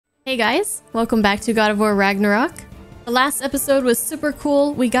Hey guys, welcome back to God of War Ragnarok. The last episode was super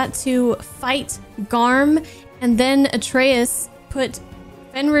cool. We got to fight Garm, and then Atreus put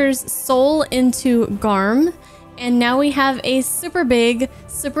Fenrir's soul into Garm, and now we have a super big,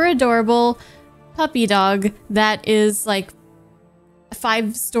 super adorable puppy dog that is like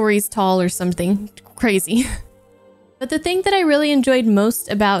 5 stories tall or something crazy. But the thing that I really enjoyed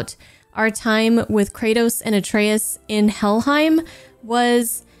most about our time with Kratos and Atreus in Helheim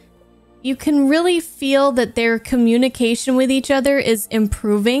was you can really feel that their communication with each other is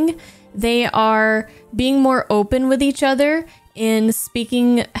improving. They are being more open with each other in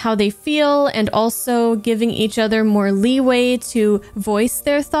speaking how they feel and also giving each other more leeway to voice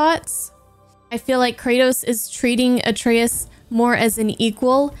their thoughts. I feel like Kratos is treating Atreus more as an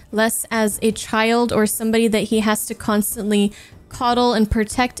equal, less as a child or somebody that he has to constantly coddle and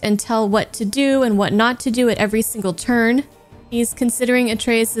protect and tell what to do and what not to do at every single turn. He's considering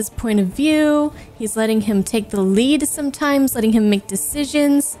Atreus's point of view. He's letting him take the lead sometimes, letting him make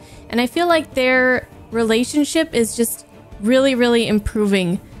decisions. And I feel like their relationship is just really, really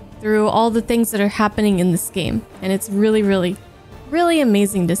improving through all the things that are happening in this game. And it's really, really, really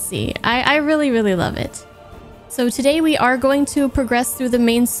amazing to see. I really, really love it. So today we are going to progress through the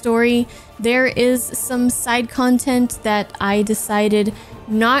main story. There is some side content that I decided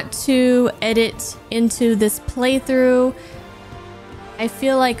not to edit into this playthrough. I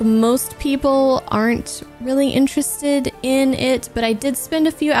feel like most people aren't really interested in it, but I did spend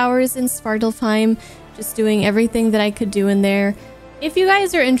a few hours in Svartalfheim just doing everything that I could do in there. If you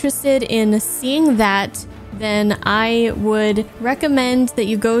guys are interested in seeing that, then I would recommend that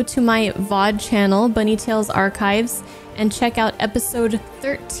you go to my VOD channel, Bunny Tales Archives, and check out episode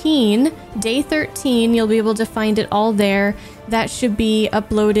 13, day 13. You'll be able to find it all there. That should be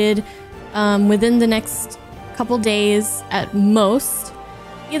uploaded within the next couple days at most.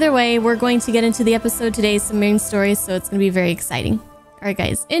 Either way, we're going to get into the episode today, some main stories, so it's going to be very exciting. All right,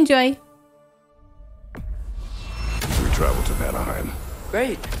 guys, enjoy. We travel to Vanaheim.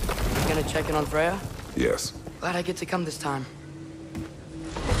 Great. You gonna check in on Freya? Yes. Glad I get to come this time.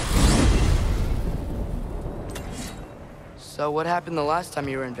 So what happened the last time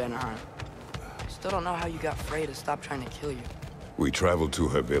you were in Vanaheim? I still don't know how you got Freya to stop trying to kill you. We traveled to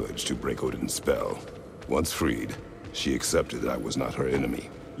her village to break Odin's spell. Once freed, she accepted that I was not her enemy.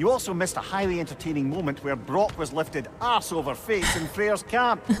 You also missed a highly entertaining moment where Brock was lifted arse over face in Freyr's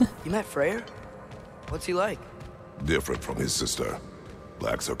camp. You met Freyr? What's he like? Different from his sister.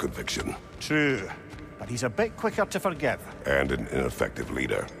 Lacks her conviction. True, but he's a bit quicker to forgive. And an ineffective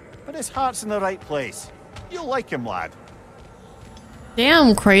leader. But his heart's in the right place. You'll like him, lad.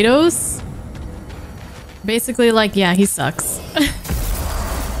 Damn, Kratos. Basically like, yeah, he sucks.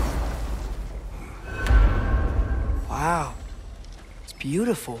 Wow. It's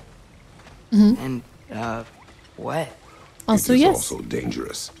beautiful. Mm-hmm. And, wet. Also, it is yes. also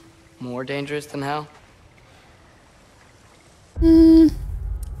dangerous. More dangerous than hell? It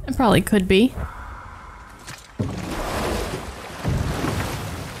probably could be.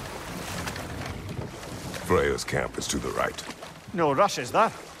 Freya's camp is to the right. No rush, is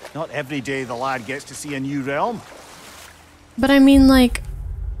there? Not every day the lad gets to see a new realm. But I mean, like,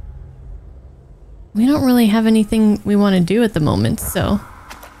 we don't really have anything we want to do at the moment, so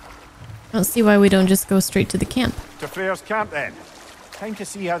I don't see why we don't just go straight to the camp. To Freyr's camp, then. Time to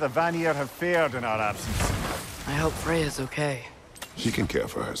see how the Vanir have fared in our absence. I hope Freya's okay. She can care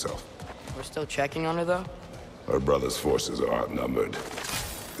for herself. We're still checking on her, though? Her brother's forces are outnumbered.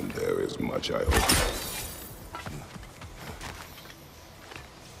 And there is much I hope.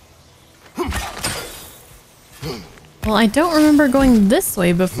 Well, I don't remember going this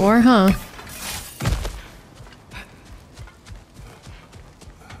way before, huh?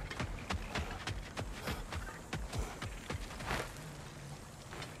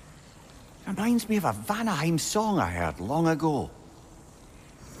 Reminds me of a Vanaheim song I heard long ago.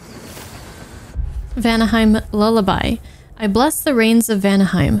 Vanaheim Lullaby. I bless the rains of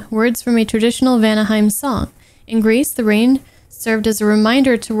Vanaheim. Words from a traditional Vanaheim song. In Greece, the rain served as a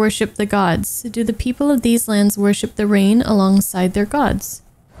reminder to worship the gods. Do the people of these lands worship the rain alongside their gods?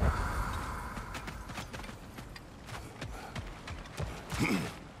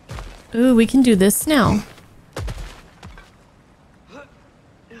 Ooh, we can do this now.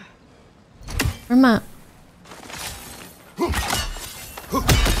 From up.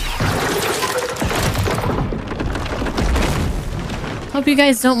 Hope you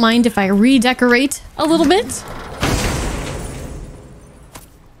guys don't mind if I redecorate a little bit.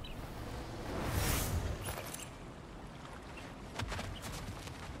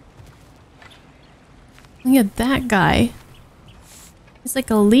 Look at that guy. It's like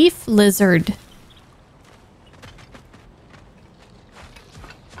a leaf lizard.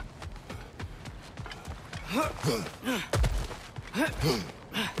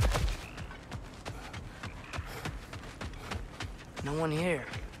 No one here.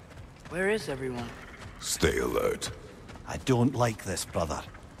 Where is everyone? Stay alert. I don't like this, brother.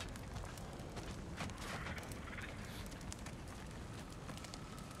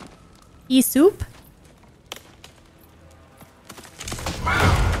 Pea soup?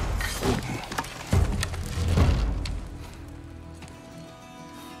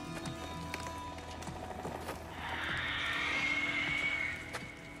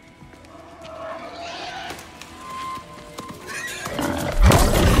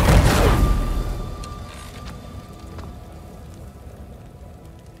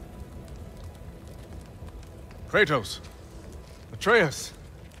 Kratos, Atreus,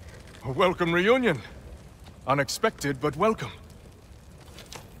 a welcome reunion. Unexpected, but welcome.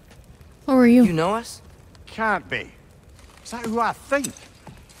 Who are you? You know us? Can't be. Is that who I think?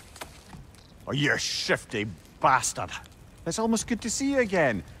 Oh, you shifty bastard. It's almost good to see you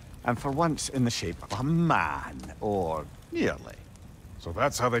again. And for once in the shape of a man, or nearly. So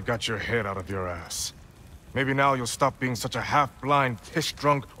that's how they got your head out of your ass. Maybe now you'll stop being such a half-blind,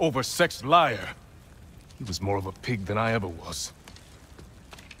 piss-drunk, oversexed liar. He was more of a pig than I ever was.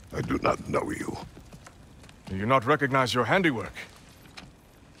 I do not know you. Do you not recognize your handiwork?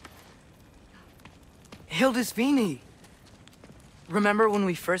 Hildisvini! Remember when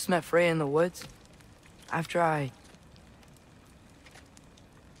we first met Freya in the woods? After I...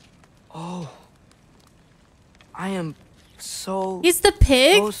 Oh. I am so... He's the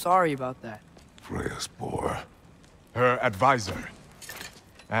pig? so sorry about that. Freya's boar. Her advisor.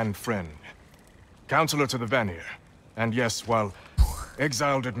 And friend. Counselor to the Vanir. And yes, while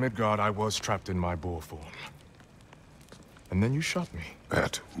exiled at Midgard, I was trapped in my boar form. And then you shot me.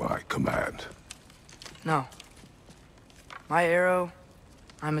 At my command. No. My arrow,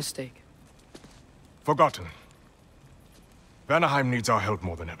 my mistake. Forgotten. Vanaheim needs our help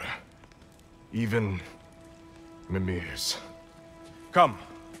more than ever. Even Mimir's. Come.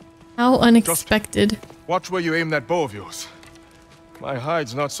 How unexpected. Watch where you aim that bow of yours. My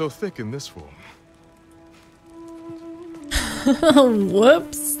hide's not so thick in this form.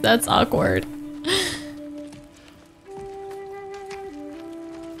 Whoops, that's awkward.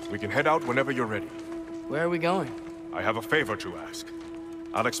 We can head out whenever you're ready. Where are we going? I have a favor to ask.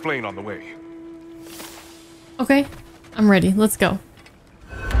 I'll explain on the way. Okay, I'm ready. Let's go.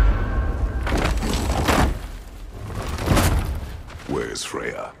 Where's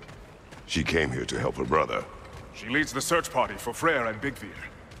Freya? She came here to help her brother. She leads the search party for Freyr and Bigvir.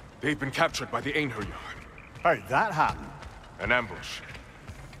 They've been captured by the Einherjar. How'd that happen? An ambush.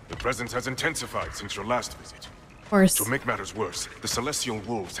 The presence has intensified since your last visit. Of course. To make matters worse, the Celestial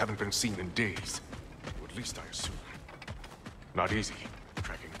Wolves haven't been seen in days. Or at least I assume. Not easy,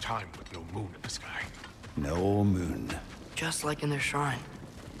 tracking time with no moon in the sky. No moon. Just like in their shrine.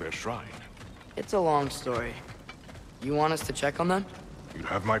 Their shrine. It's a long story. You want us to check on them? You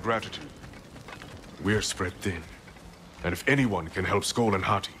have my gratitude. We're spread thin. And if anyone can help Skoll and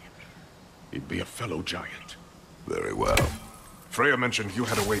Hati, he'd be a fellow giant. Very well. Freya mentioned you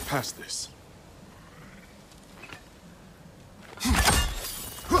had a way past this.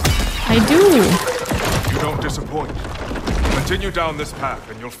 I do. You don't disappoint. Continue down this path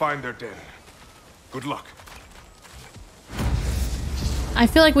and you'll find their den. Good luck. I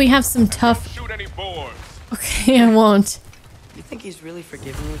feel like we have some tough... Shoot any boars. Okay, I won't. You think he's really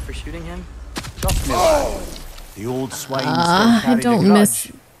forgiven me for shooting him? Trust me, lad. The old swine still carried don't a grudge.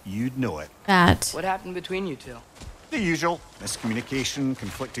 miss- You'd know it. That. What happened between you two? The usual. Miscommunication,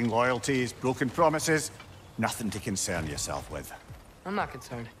 conflicting loyalties, broken promises. Nothing to concern yourself with. I'm not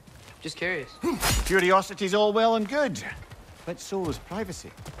concerned. Just curious. Curiosity's all well and good. But so is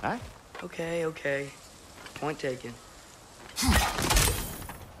privacy, huh? Okay, okay. Point taken.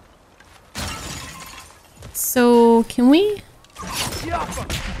 So, can we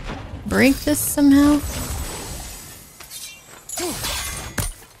break this somehow?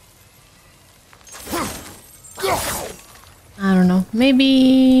 I don't know.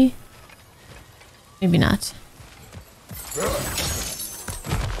 Maybe... Maybe not.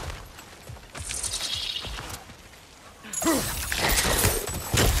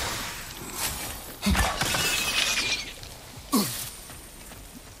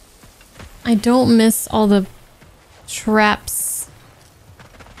 I don't miss all the traps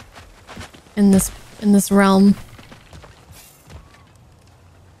in this realm.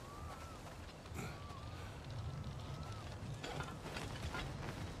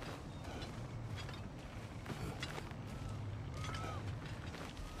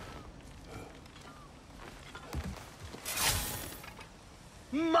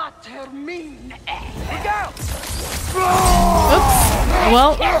 Oops.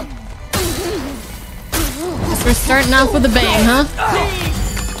 Well, guess we're starting off with a bang, huh?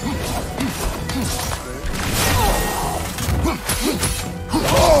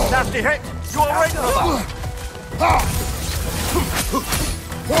 Nasty hit! You alright, brother?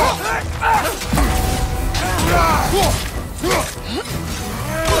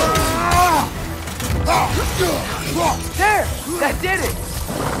 There! That did it!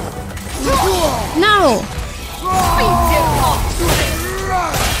 No!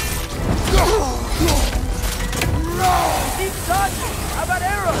 Keep dodging! How about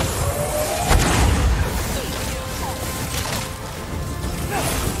arrows?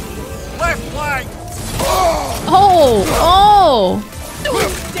 Left flank! Oh! Oh!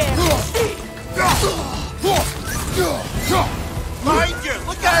 Behind you!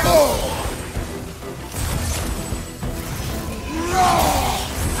 Look out!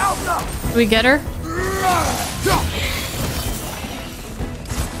 Did we get her?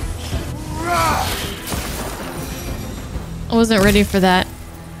 I wasn't ready for that.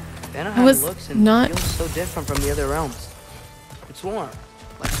 Vanaheim was looks and not- feels so different from the other realms. It's warm,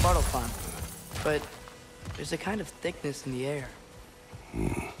 like Svartalfheim, but there's a kind of thickness in the air.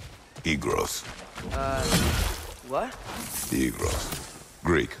 Egros. What? Egros.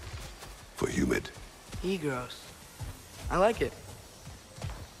 Greek. For humid. Egros. I like it.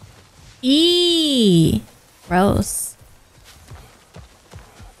 Eee! Gross.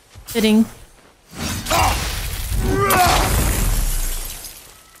 Fitting.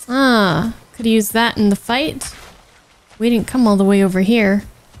 Ah, could use that in the fight. We didn't come all the way over here.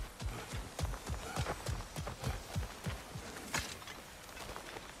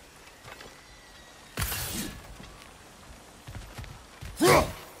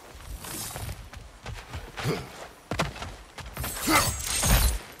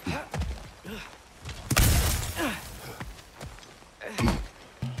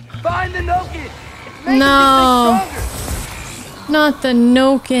 Find the Nokin! No, not the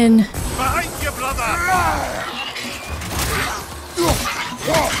Nokin. Behind you, brother!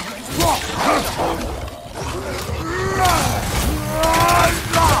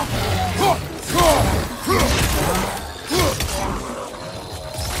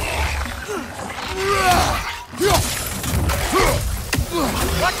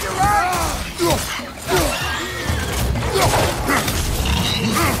 Watch your right!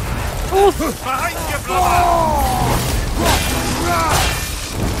 Behind you, brother!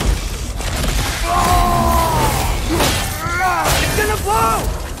 It's gonna blow!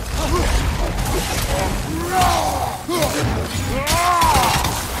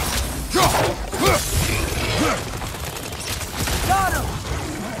 Got him!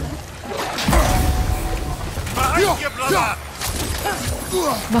 Behind you, brother!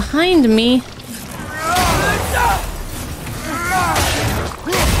 Behind me.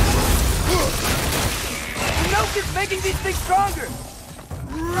 The Nokin's making these things stronger!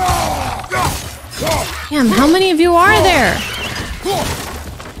 Damn, how many of you are there?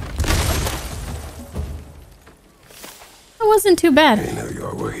 That wasn't too bad. Hey, now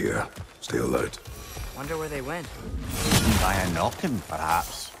y'all were here. Stay alert. Wonder where they went. By a knocking,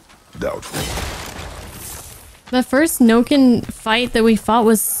 perhaps. Doubtful. The first Nokin fight that we fought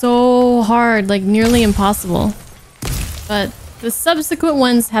was so hard, like nearly impossible. But the subsequent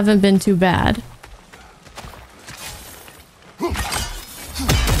ones haven't been too bad.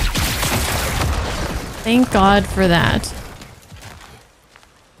 Thank God for that.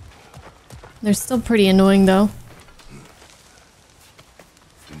 They're still pretty annoying though.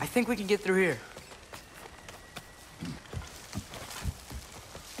 I think we can get through here.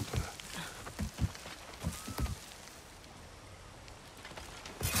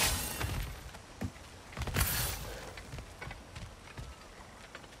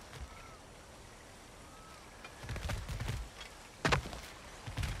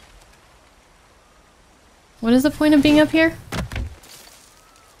 What is the point of being up here?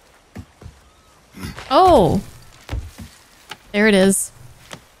 Oh! There it is.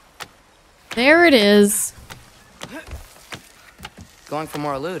 There it is. Going for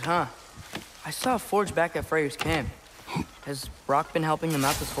more loot, huh? I saw a forge back at Freyr's camp. Has Brock been helping him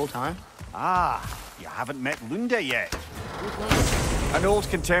out this whole time? Ah, you haven't met Lunda yet. An old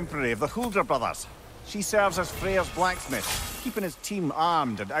contemporary of the Hulder brothers. She serves as Freyr's blacksmith, keeping his team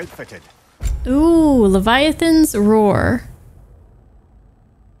armed and outfitted. Ooh, Leviathan's Roar.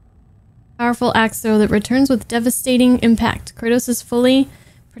 Powerful axe throw that returns with devastating impact. Kratos is fully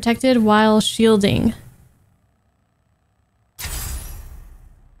protected while shielding.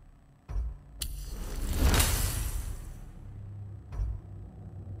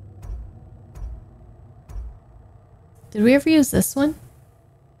 Did we ever use this one?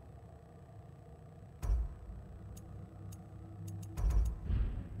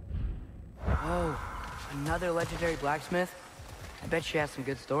 Whoa, another legendary blacksmith? I bet she has some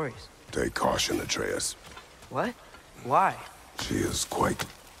good stories. Take caution, Atreus. What? Why? She is quite...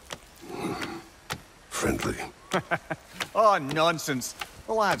 friendly. Oh, nonsense.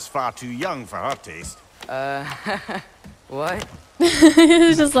 The lad's far too young for her taste. What?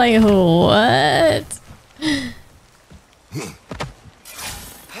 It's just like, what?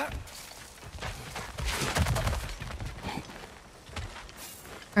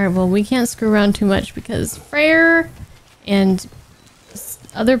 Alright, well, we can't screw around too much because Freyr and this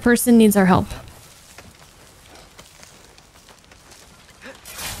other person needs our help.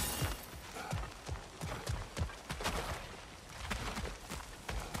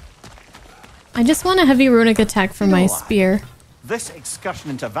 I just want a heavy runic attack for my spear. This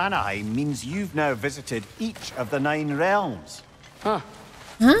excursion into Vanaheim means you've now visited each of the 9 realms. Huh.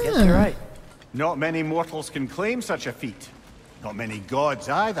 Guess you're right. Not many mortals can claim such a feat. Not many gods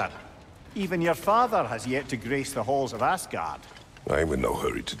either. Even your father has yet to grace the halls of Asgard. I'm in no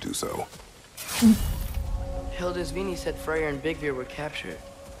hurry to do so. Hildisvini said Freyr and Bigvir were captured.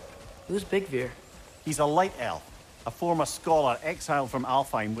 Who's Bigvir? He's a light elf, a former scholar exiled from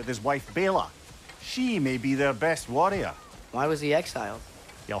Alfheim with his wife Bela. She may be their best warrior. Why was he exiled?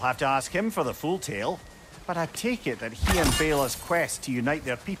 You'll have to ask him for the full tale. But I take it that he and Bela's quest to unite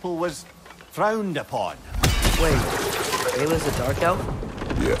their people was frowned upon. Wait, Bela's a dark elf?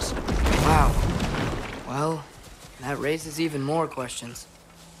 Yes. Wow. Well, that raises even more questions.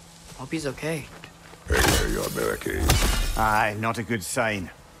 Hope he's okay. Hey, your barricades. Aye, not a good sign.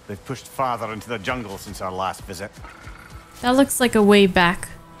 They've pushed farther into the jungle since our last visit. That looks like a way back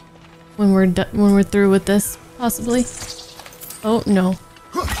when we're through with this, possibly. Oh no.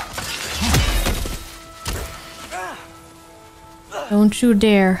 Don't you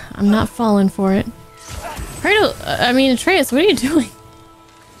dare. I'm not falling for it. Atreus, what are you doing?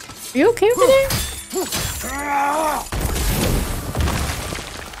 Are you okay over there?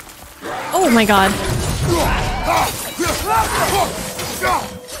 Oh my god.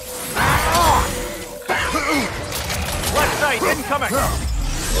 Left side, incoming!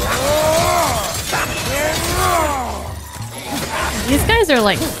 These guys are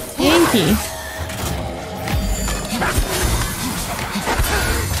like tanky.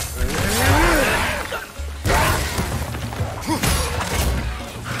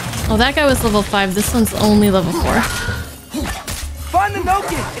 Oh, that guy was level 5. This one's only level 4. Find the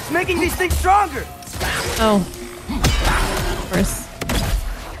Nokin! It's making these things stronger! Oh. Of course.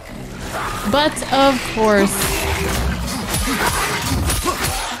 But of course.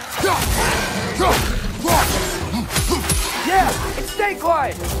 Yeah! And stay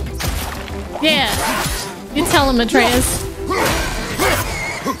quiet! Yeah. You tell him, Atreus.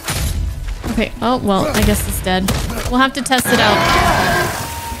 Okay. Oh, well, I guess it's dead. We'll have to test it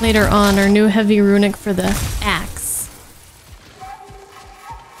out later on. Our new heavy runic for the axe.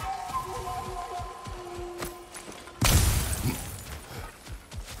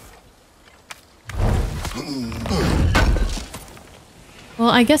 Well,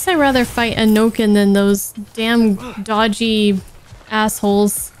 I guess I'd rather fight a Nokin than those damn dodgy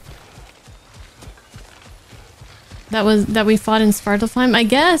assholes that we fought in Svartalfheim. I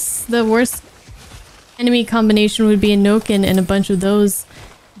guess the worst enemy combination would be a Nokin and a bunch of those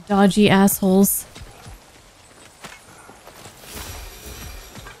dodgy assholes.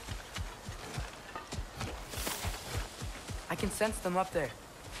 I can sense them up there.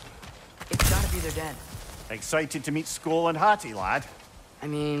 It's gotta be their den. Excited to meet Skoll and Hattie, lad? I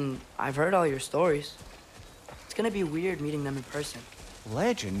mean, I've heard all your stories. It's gonna be weird meeting them in person.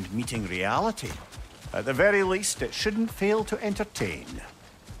 Legend meeting reality. At the very least, it shouldn't fail to entertain.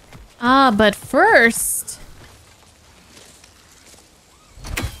 Ah, but first...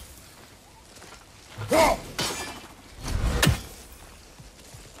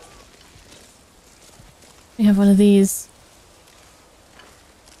 we have one of these.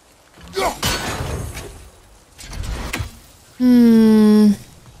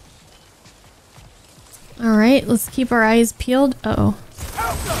 Alright, let's keep our eyes peeled. Uh-oh.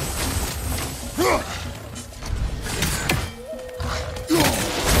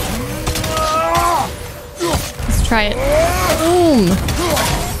 Let's try it. Boom!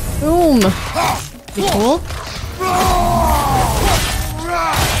 Boom! Be cool.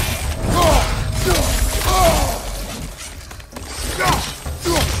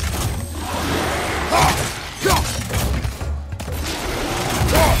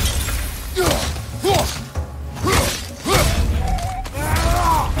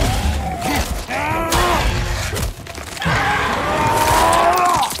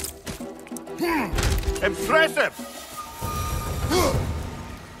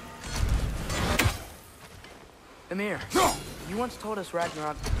 Emir, you once told us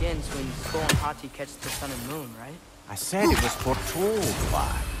Ragnarok begins when Skull and Hati catch the sun and moon, right? I said it was foretold,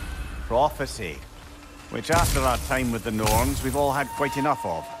 lad. Prophecy. Which after our time with the Norns, we've all had quite enough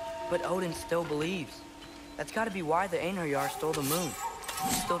of. But Odin still believes. That's gotta be why the Einherjar stole the moon.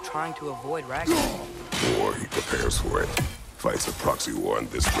 He's still trying to avoid Ragnarok. Or he prepares for it. Fights a proxy war in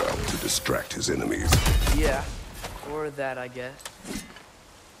this realm to distract his enemies. Yeah, or that, I guess.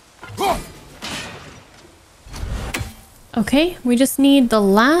 Okay, we just need the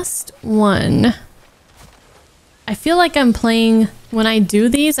last one. I feel like I'm playing, when I do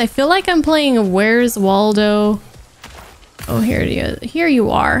these, I feel like I'm playing Where's Waldo? Oh, here it is. Here you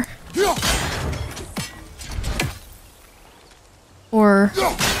are. Or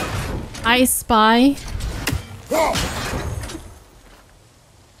I Spy.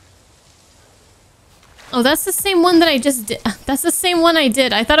 Oh, that's the same one that I just did. That's the same one I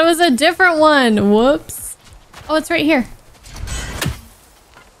did. I thought it was a different one. Whoops. Oh, it's right here.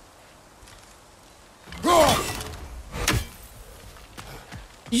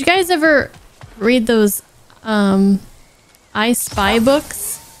 Did you guys ever read those I Spy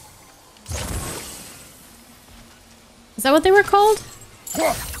books? Is that what they were called?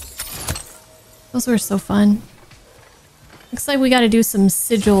 Those were so fun. Looks like we got to do some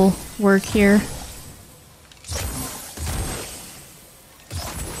sigil work here.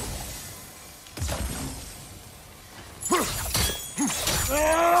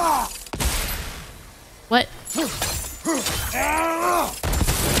 What?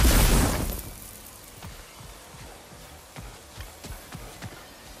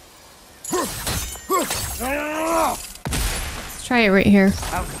 Let's try it right here.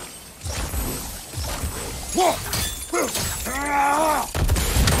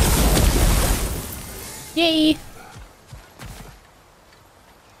 Yay!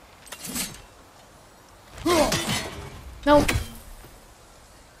 Nope.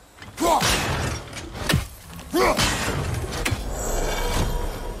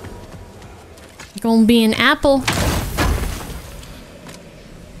 Gonna be an apple.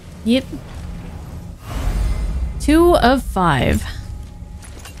 Yep. 2 of 5.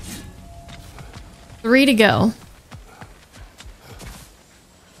 3 to go.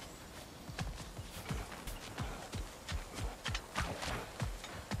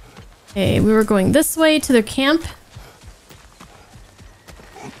 Okay, we were going this way to the camp.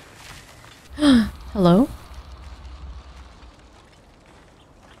 Hello?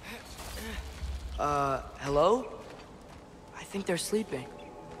 Hello? I think they're sleeping.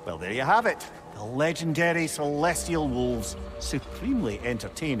 Well, there you have it. The legendary celestial wolves. Supremely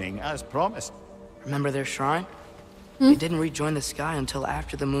entertaining, as promised. Remember their shrine? They didn't rejoin the sky until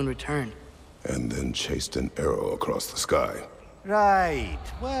after the moon returned. And then chased an arrow across the sky. Right.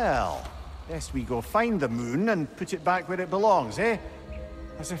 Well, best we go find the moon and put it back where it belongs, eh?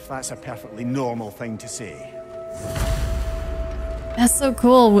 As if that's a perfectly normal thing to say. That's so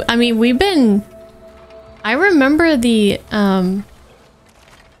cool. I mean, we've been... I remember the,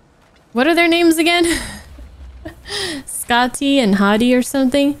 what are their names again? Scotty and Hadi or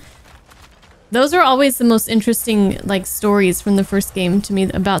something. Those are always the most interesting, like, stories from the first game to me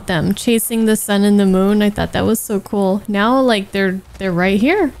about them. Chasing the sun and the moon. I thought that was so cool. Now, like, they're right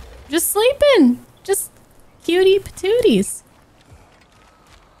here. Just sleeping. Just cutie patooties.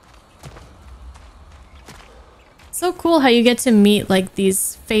 So cool how you get to meet, like,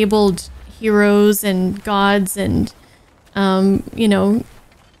 these fabled heroes and gods and, you know,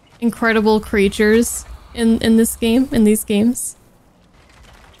 incredible creatures in this game, in these games.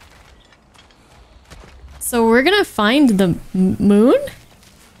 So we're gonna find the moon?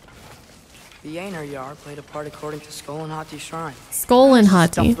 The Einherjar played a part according to Skull and Hati's shrine. Skull and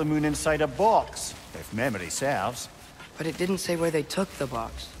Hati. Stuff the moon inside a box, if memory serves. But it didn't say where they took the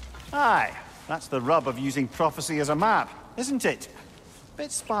box. Aye, that's the rub of using prophecy as a map, isn't it?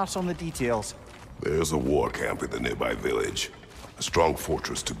 Bit sparse on the details. There's a war camp in the nearby village. A strong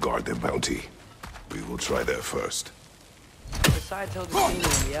fortress to guard their bounty. We will try there first. Besides Hildesini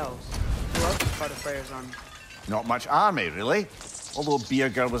and the elves, who else is part of Freyr's army? Not much army, really. Although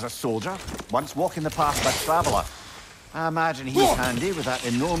Birger was a soldier, once walking the path by traveller. I imagine he's handy with that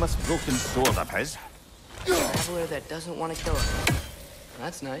enormous broken sword of his. A traveler that doesn't want to kill us.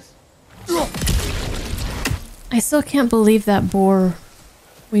 That's nice. I still can't believe that boar.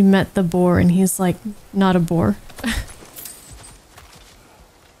 We met the boar and he's like, not a boar.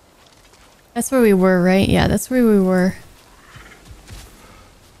 That's where we were, right? Yeah, that's where we were.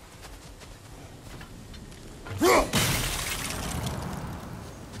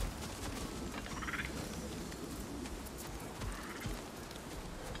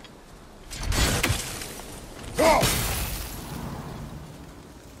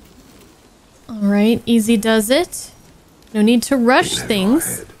 Alright, easy does it. No need to rush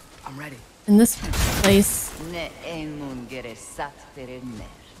things I'm ready. in this place. Use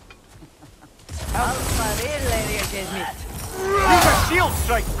a shield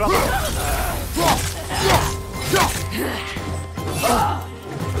strike, brother!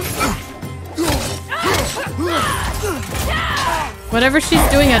 Whatever she's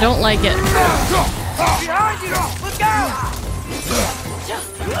doing, I don't like it. Behind you! Look out!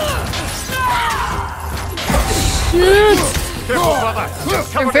 Shoot! Careful, brother!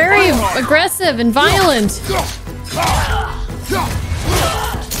 Just They're cover very the firearm. aggressive and violent.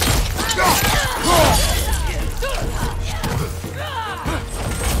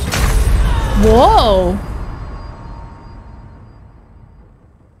 Whoa!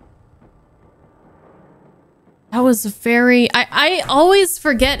 That was very... I always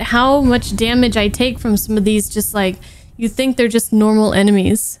forget how much damage I take from some of these, just like, you think they're just normal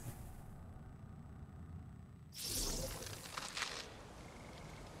enemies.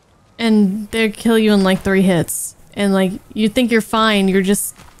 And they kill you in like 3 hits. And like, you think you're fine, you're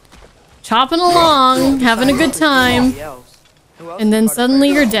just chopping along, having a good time. And then suddenly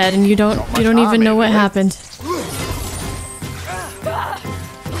you're dead and you don't even know what happened.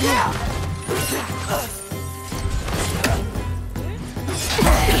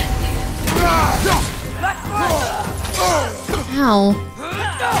 Ow.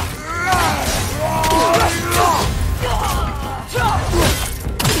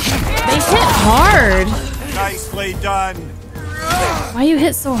 They hit hard. Nicely done. Why you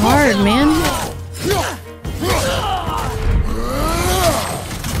hit so hard, man?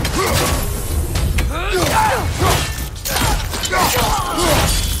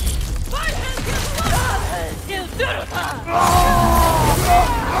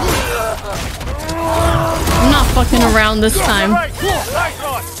 I'm not fucking around this time.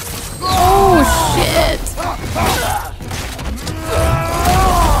 Oh shit.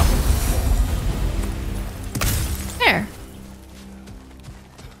 There.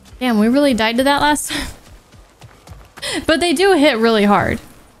 Damn, we really died to that last time. But they do hit really hard.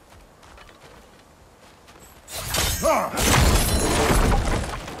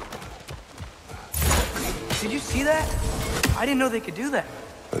 Did you see that? I didn't know they could do that.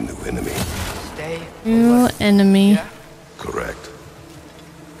 A new enemy. Stay. New enemy. Yeah. Correct.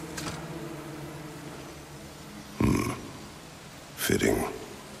 Fitting.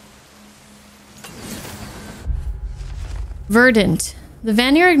 Verdant. The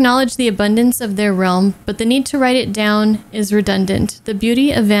Vanir acknowledge the abundance of their realm, but the need to write it down is redundant. The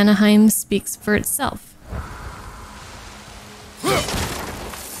beauty of Vanaheim speaks for itself.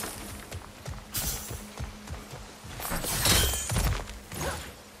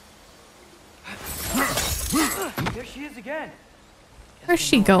 There she is again. Where's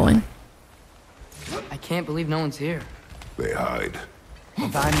she going? I can't believe no one's here. They hide. The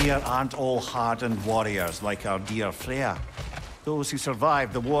Vanir aren't all hardened warriors like our dear Freya. Those who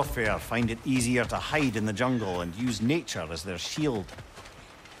survive the warfare find it easier to hide in the jungle and use nature as their shield.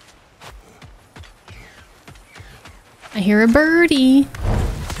 I hear a birdie.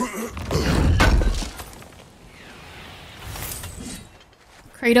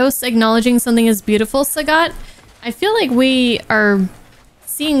 Kratos acknowledging something as beautiful, Sagat. I feel like we are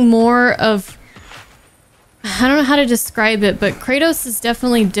seeing more of... I don't know how to describe it, but Kratos is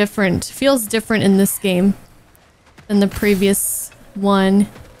definitely different. Feels different in this game than the previous one.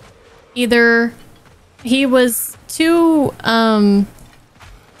 Either he was too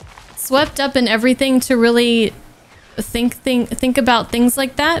swept up in everything to really think about things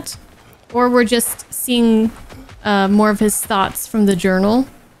like that, or we're just seeing more of his thoughts from the journal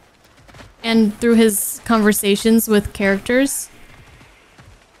and through his conversations with characters,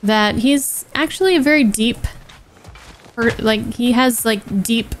 that he's actually a very deep, or like he has like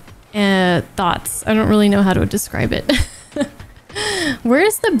deep thoughts. I don't really know how to describe it.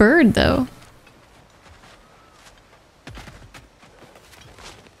 Where's the bird though?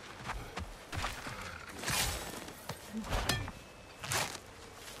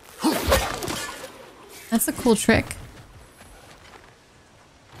 That's a cool trick.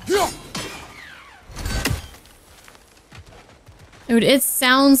 Dude, it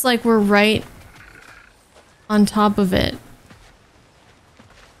sounds like we're right on top of it.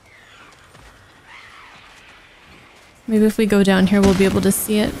 Maybe if we go down here, we'll be able to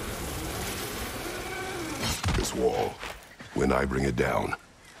see it. This wall. When I bring it down,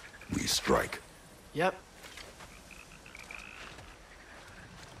 we strike. Yep.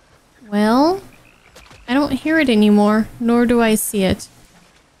 Well, I don't hear it anymore, nor do I see it.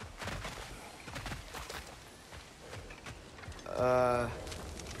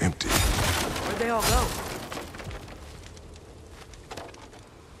 Empty. Where'd they all go?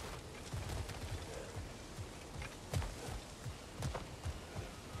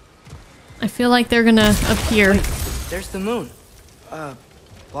 I feel like they're gonna appear. Wait, there's the moon.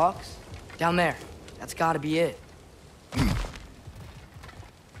 Box? Down there. That's gotta be it.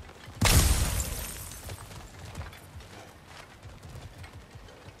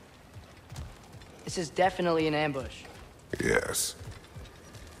 This is definitely an ambush. Yes.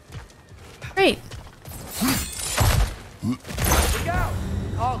 Great. Look out!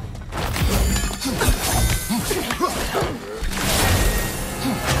 Oh.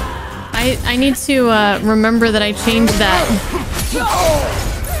 I need to remember that I changed that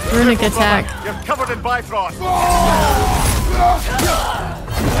runic attack. You're covered in Bifrost.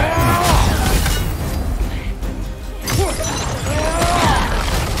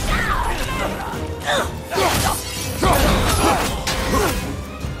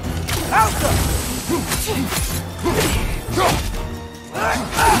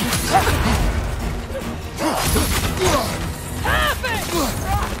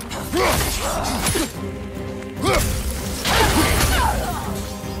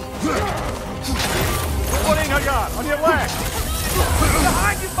 Warning, Hagar, on your left.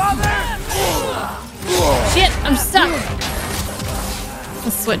 Behind you, father! Shit, I'm stuck.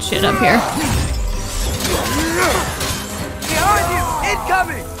 Let's switch shit up here. Behind you!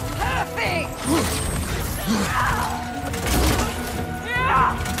 Incoming!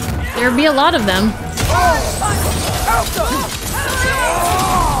 There'd be a lot of them.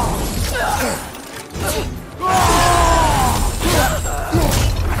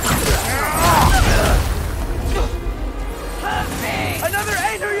 Another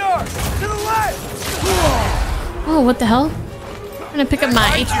angel yard! To the left! Oh, what the hell? I'm gonna pick up my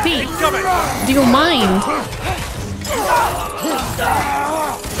HP. Do you mind?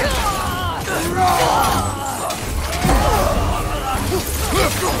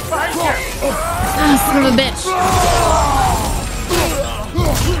 Ah, son of a bitch.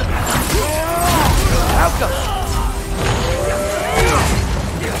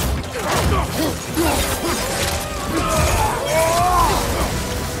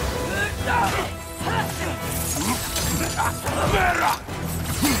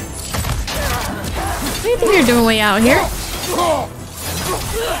 What do you think you're doing way out here?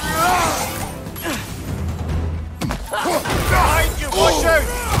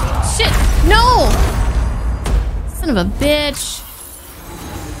 Shit! No! Son of a bitch.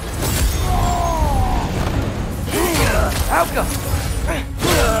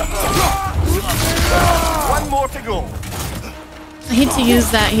 One more to go. I hate to use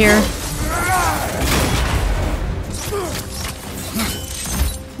that here.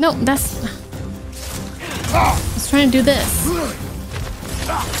 No, that's... I was trying to do this.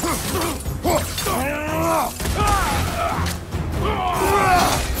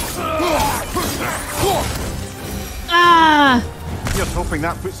 Ah! Just hoping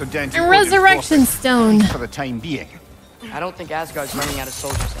that puts a dent in A resurrection stone. for the time being. I don't think Asgard's running out of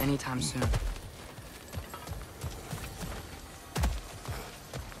soldiers anytime soon.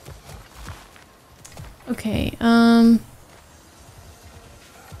 Okay, where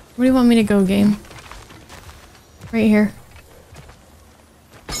do you want me to go, game? Right here.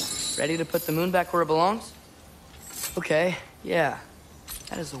 Ready to put the moon back where it belongs? Okay, yeah.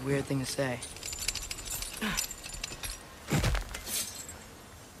 That is a weird thing to say.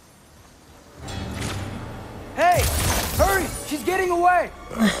 Hey! Hurry! She's getting away!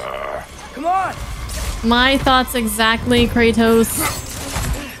 Come on! My thoughts exactly, Kratos.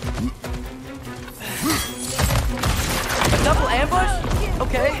 A double ambush?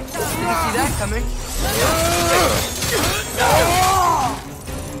 Okay, didn't see that coming.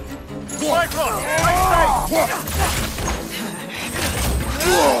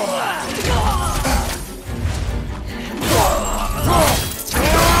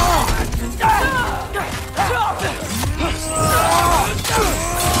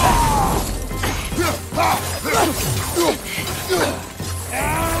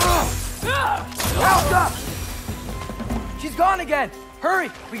 Help up! She's gone again! Hurry!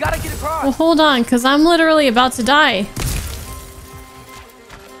 We gotta get across! Well, hold on, because I'm literally about to die.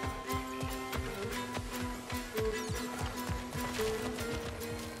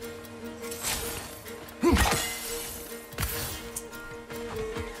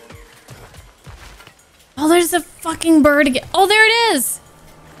 Oh, there's a fucking bird again. Oh, there it is!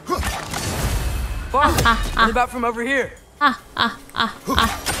 Father, what about from over here?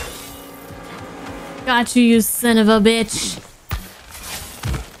 Got you, you son of a bitch.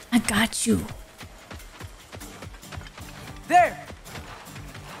 I got you. There!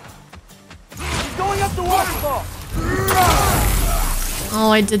 Oh,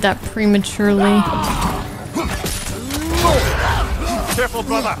 I did that prematurely. Careful,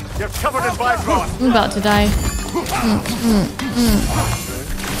 brother. You're covered in bygones. I'm about to die.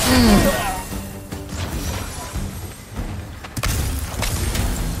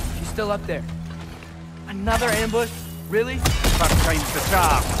 She's still up there. Another ambush? Really? First time's the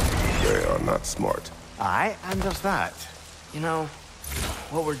charm. They are not smart. Aye, and there's that. You know,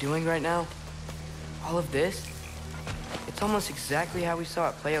 what we're doing right now, all of this, it's almost exactly how we saw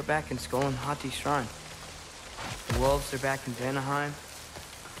it play out back in Skull and Hati's shrine. The wolves are back in Vanaheim.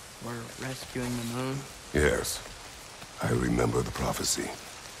 We're rescuing the moon. Yes, I remember the prophecy.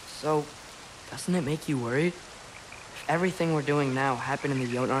 So, doesn't it make you worried? If everything we're doing now happened in the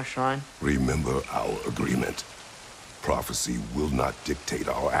Jotnar shrine? Remember our agreement. Prophecy will not dictate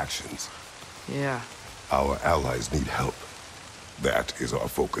our actions. Yeah. Our allies need help. That is our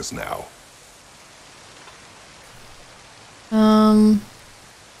focus now. Am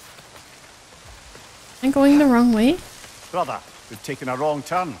I going the wrong way? Brother, we've taken a wrong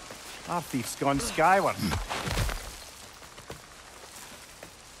turn. Our thief's gone skyward.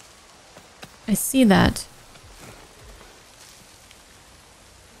 I see that.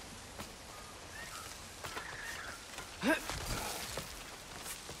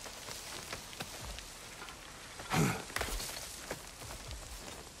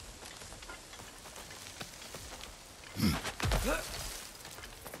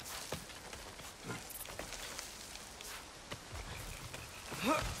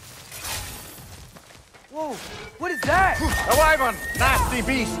 Whoa, what is that? A wyvern! Nasty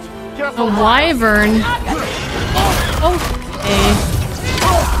beast! A Careful! wyvern. Okay.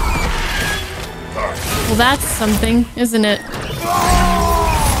 Well, that's something, isn't it?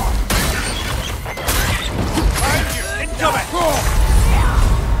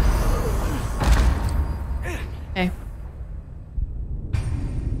 Okay.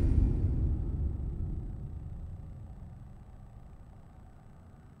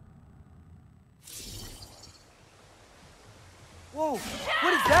 Whoa,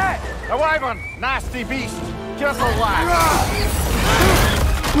 what is that? A wyvern! Nasty beast! Careful, lad!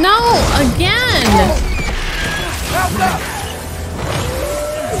 No, again.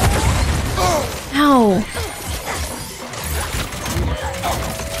 Ow.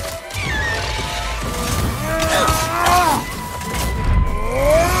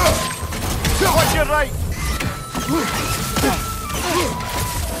 Watch your right!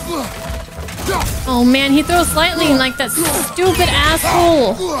 Oh man, he throws lightning like that stupid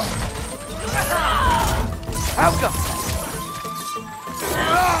asshole.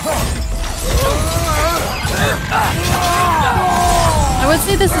 I would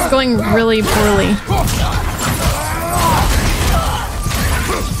say this is going really poorly.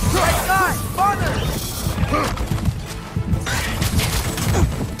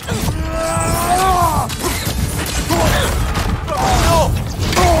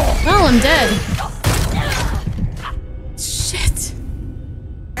 Well, I'm dead. Shit.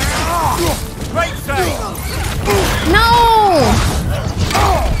 Right side! No!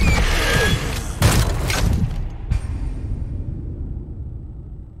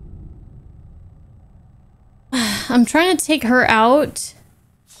 I'm trying to take her out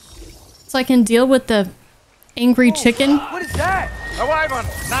so I can deal with the angry chicken. What is that? A wyvern!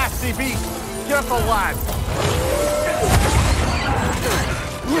 Nasty beast! Careful, lad!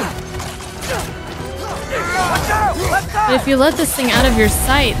 But if you let this thing out of your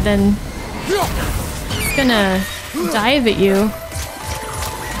sight, then it's gonna dive at you.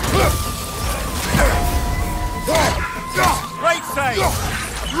 Right side!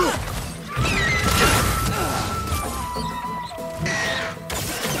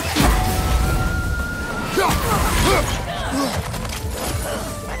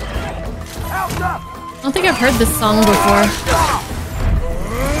 I don't think I've heard this song before.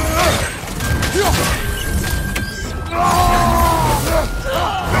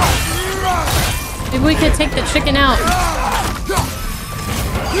 Maybe we could take the chicken out.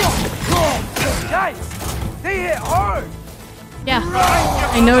 Guys, they hit hard. Yeah,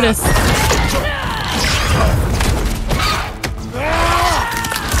 I noticed.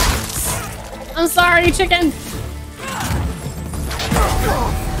 I'm sorry, chicken.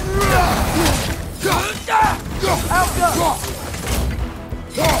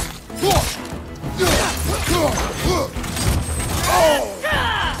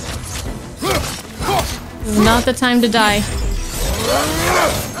 This is not the time to die.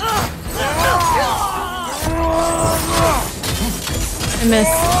 I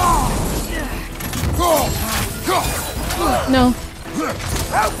missed. No.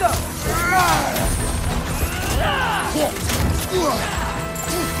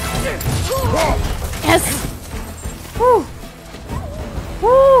 Yes! Woo!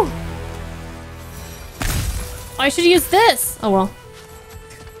 Woo! I should use this! Oh well.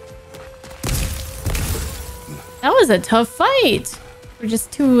 That was a tough fight! We're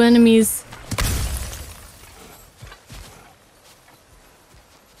just two enemies.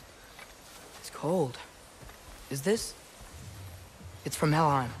 It's cold. Is this? It's from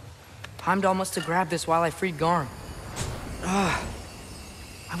Helheim. Heimdall must have grabbed this while I freed Garm.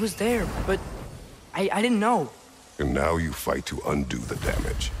 I was there, but I didn't know. And now you fight to undo the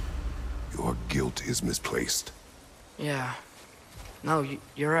damage. Your guilt is misplaced. Yeah. No,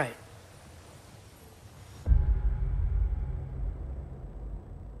 you're right.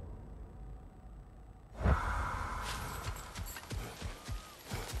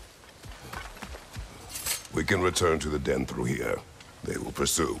 We can return to the den through here. They will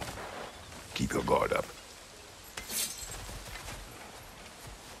pursue. Keep your guard up.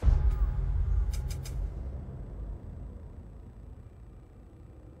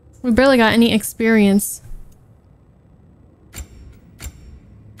 We barely got any experience.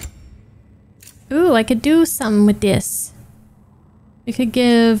 Ooh, I could do something with this. We could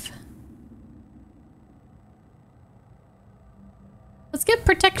give... Let's get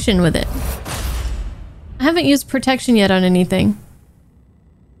protection with it. I haven't used protection yet on anything.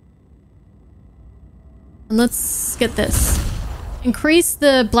 And let's get this. Increase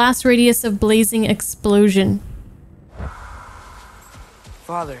the blast radius of blazing explosion.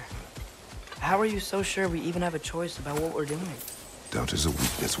 Father, how are you so sure we even have a choice about what we're doing? Doubt is a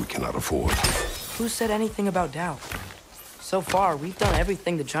weakness we cannot afford. Who said anything about doubt? So far, we've done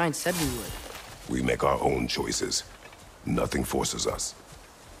everything the Giants said we would. We make our own choices. Nothing forces us.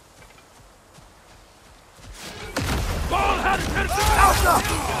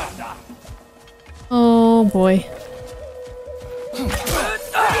 Oh boy.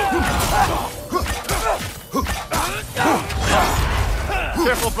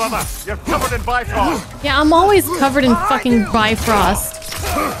 Careful, brother. You're covered in Bifrost. Yeah, I'm always covered in fucking Bifrost.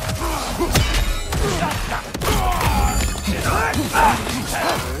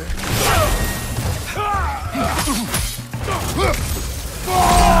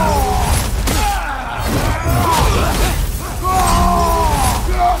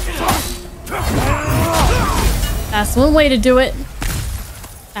 That's one way to do it.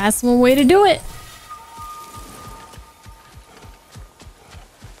 That's one way to do it.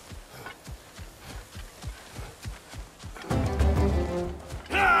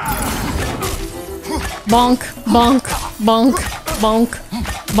 Bonk, bonk, bonk, bonk,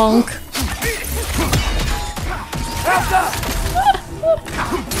 bonk.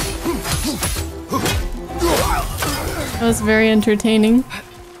 That was very entertaining.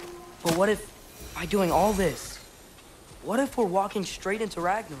 But what if, by doing all this, what if we're walking straight into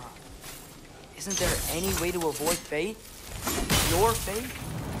Ragnarok? Isn't there any way to avoid fate? Your fate?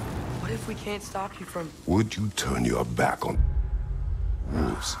 What if we can't stop you from... Would you turn your back on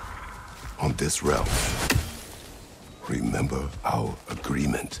wolves? On this realm? Remember our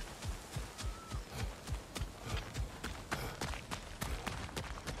agreement.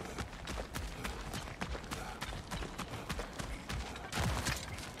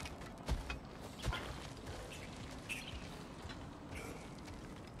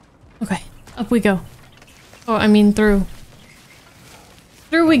 Okay, up we go. Oh, I mean through.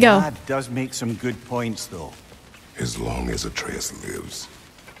 Through we go. Dad does make some good points, though. As long as Atreus lives,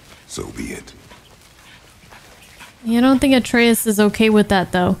 so be it. I don't think Atreus is okay with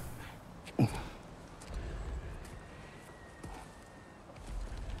that, though.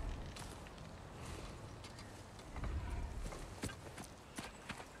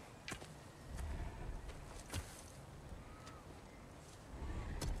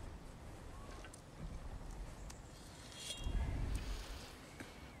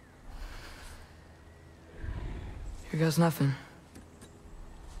 Here goes nothing.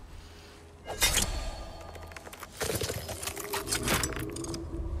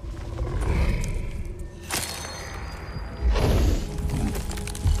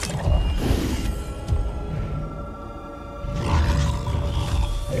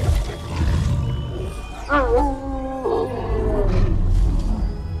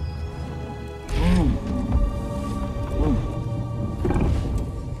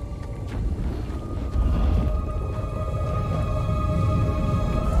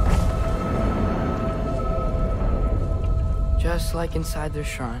 Just like inside their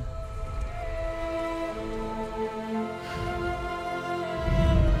shrine.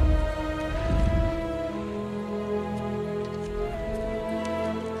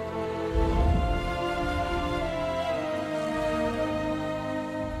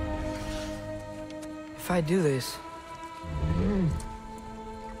 if I do this?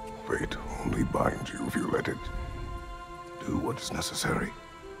 Fate only binds you if you let it. Do what is necessary.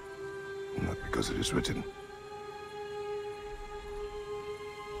 Not because it is written.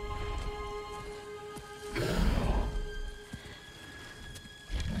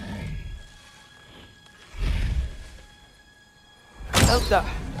 Elsa!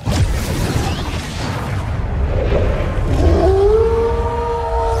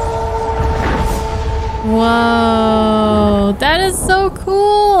 Whoa, that is so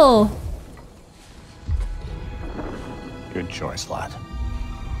cool. Good choice, lad.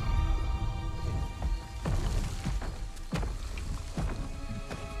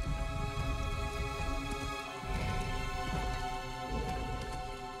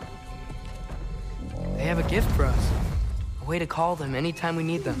 They have a gift for us. A way to call them anytime we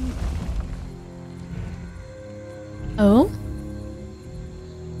need them. Oh?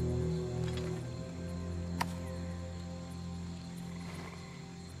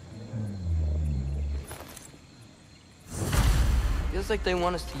 Feels like they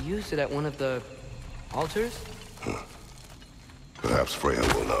want us to use it at one of the altars. Perhaps Freya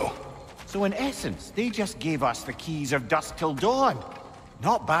will know. So in essence, they just gave us the keys of dusk till dawn.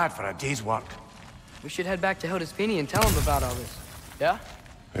 Not bad for a day's work. We should head back to Hildespini and tell them about all this. Yeah?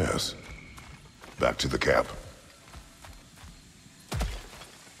 Yes. Back to the camp.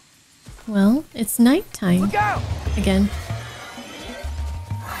 Well, it's nighttime. Look out! Again.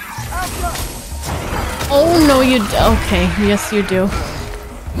 Oh no, you okay, yes you do.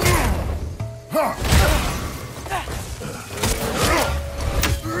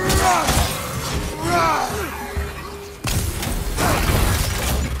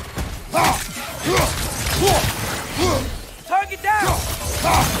 Target down!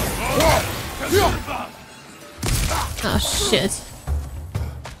 Oh shit.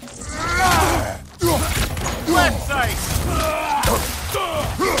 Left side!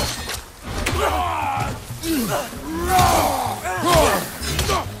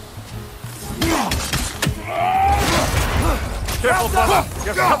 Careful, brother!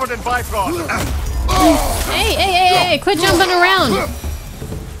 You're covered in Bifrost! Hey, quit jumping around.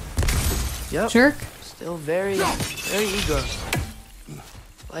 Yep. Jerk. Still very eager.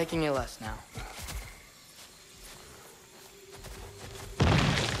 Liking it less now.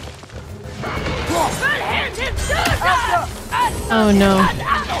 Oh no.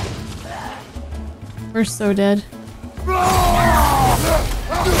 We're so dead.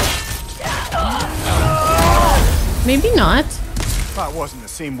 Maybe not. That wasn't the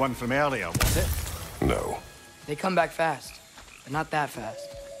same one from earlier, was it? No. They come back fast, but not that fast.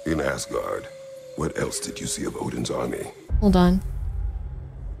 In Asgard, what else did you see of Odin's army? Hold on.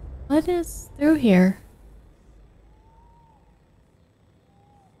 What is through here?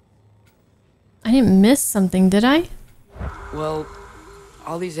 I didn't miss something, did I? Well,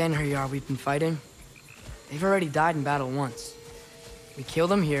 all these Einherjar we've been fighting, they've already died in battle once. We kill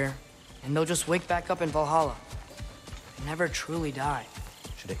them here, and they'll just wake back up in Valhalla. They never truly die.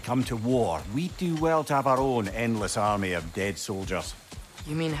 Should it come to war, we'd do well to have our own endless army of dead soldiers.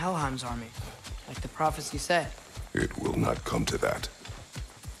 You mean Helheim's army, like the prophecy said? It will not come to that.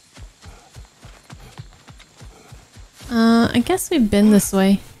 I guess we've been this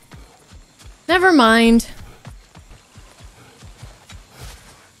way. Never mind.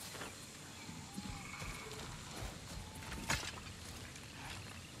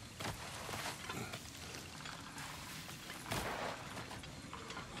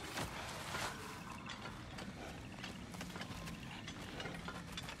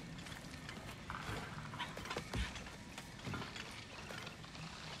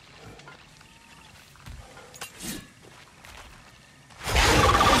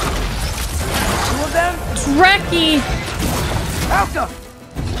 Trekkie!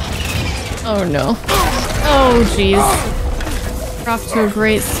 Oh no. Oh jeez. We're off to a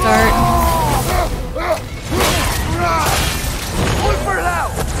great start.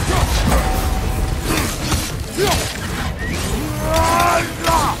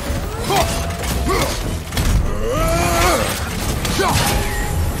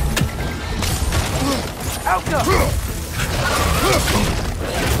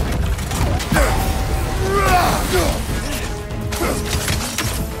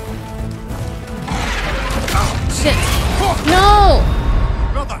 Shit. No!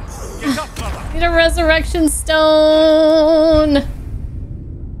 Brother! Get up, brother! Need a resurrection stone!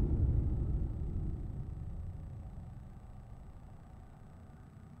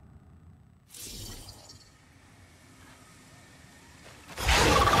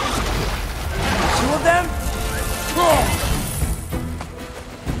 Two of them?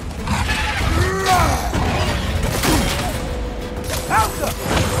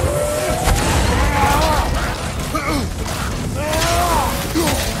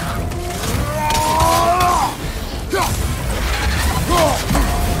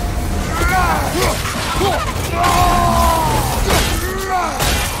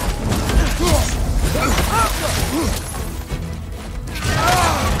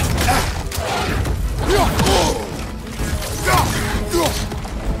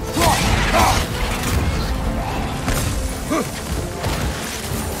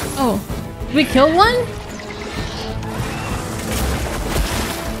 Oh, did we kill one?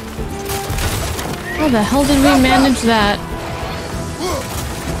 How the hell did we manage that?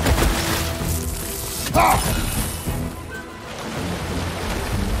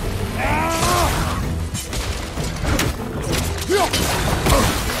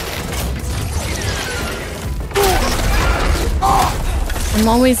 I'm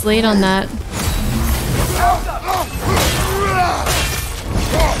always late on that.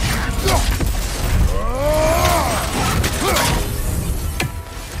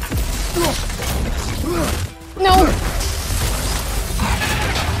 No!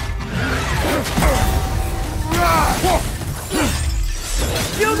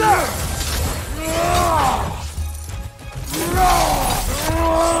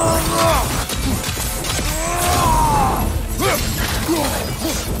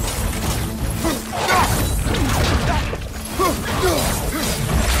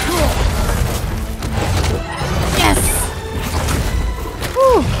 Yes!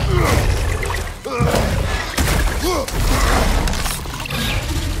 Woo!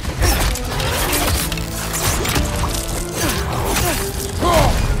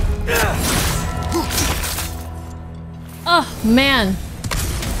 Oh man,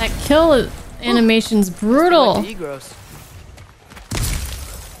 that kill animation's brutal. Like the Egros.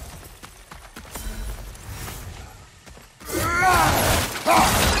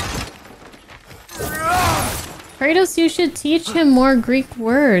 Kratos, you should teach him more Greek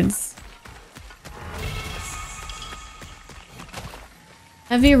words.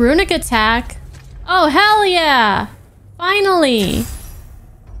 Heavy runic attack. Oh hell yeah! Finally!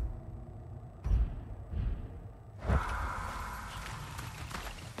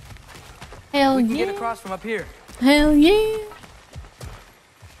 Hell We can yeah! get across from up here. Hell yeah!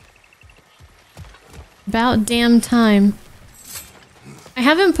 About damn time. I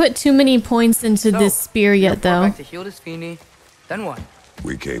haven't put too many points into this spear yet, though. Back to Hildisvini. Then what?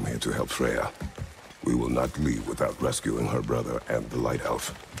 We came here to help Freya. We will not leave without rescuing her brother and the Light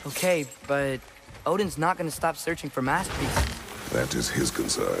Elf. Okay, but Odin's not gonna stop searching for masterpieces. That is his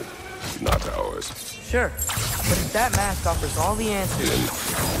concern, not ours. Sure, but if that mask offers all the answers... Then he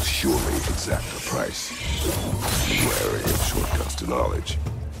will surely exact a price. Wary of shortcuts to knowledge.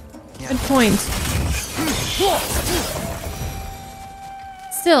 Good point.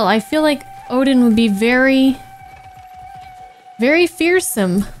 Still, I feel like Odin would be very, very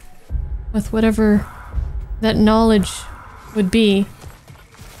fearsome with whatever that knowledge would be.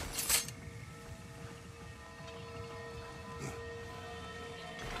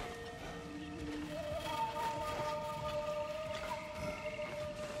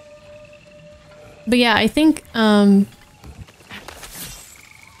 But yeah, I think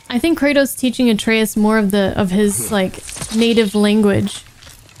Kratos teaching Atreus more of his like native language.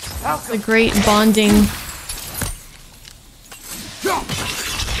 It's a great bonding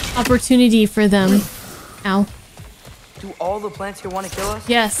opportunity for them. Ow. Do all the plants here want to kill us?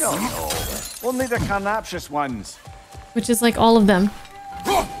 Yes. Only the carnivorous ones. Which is like all of them.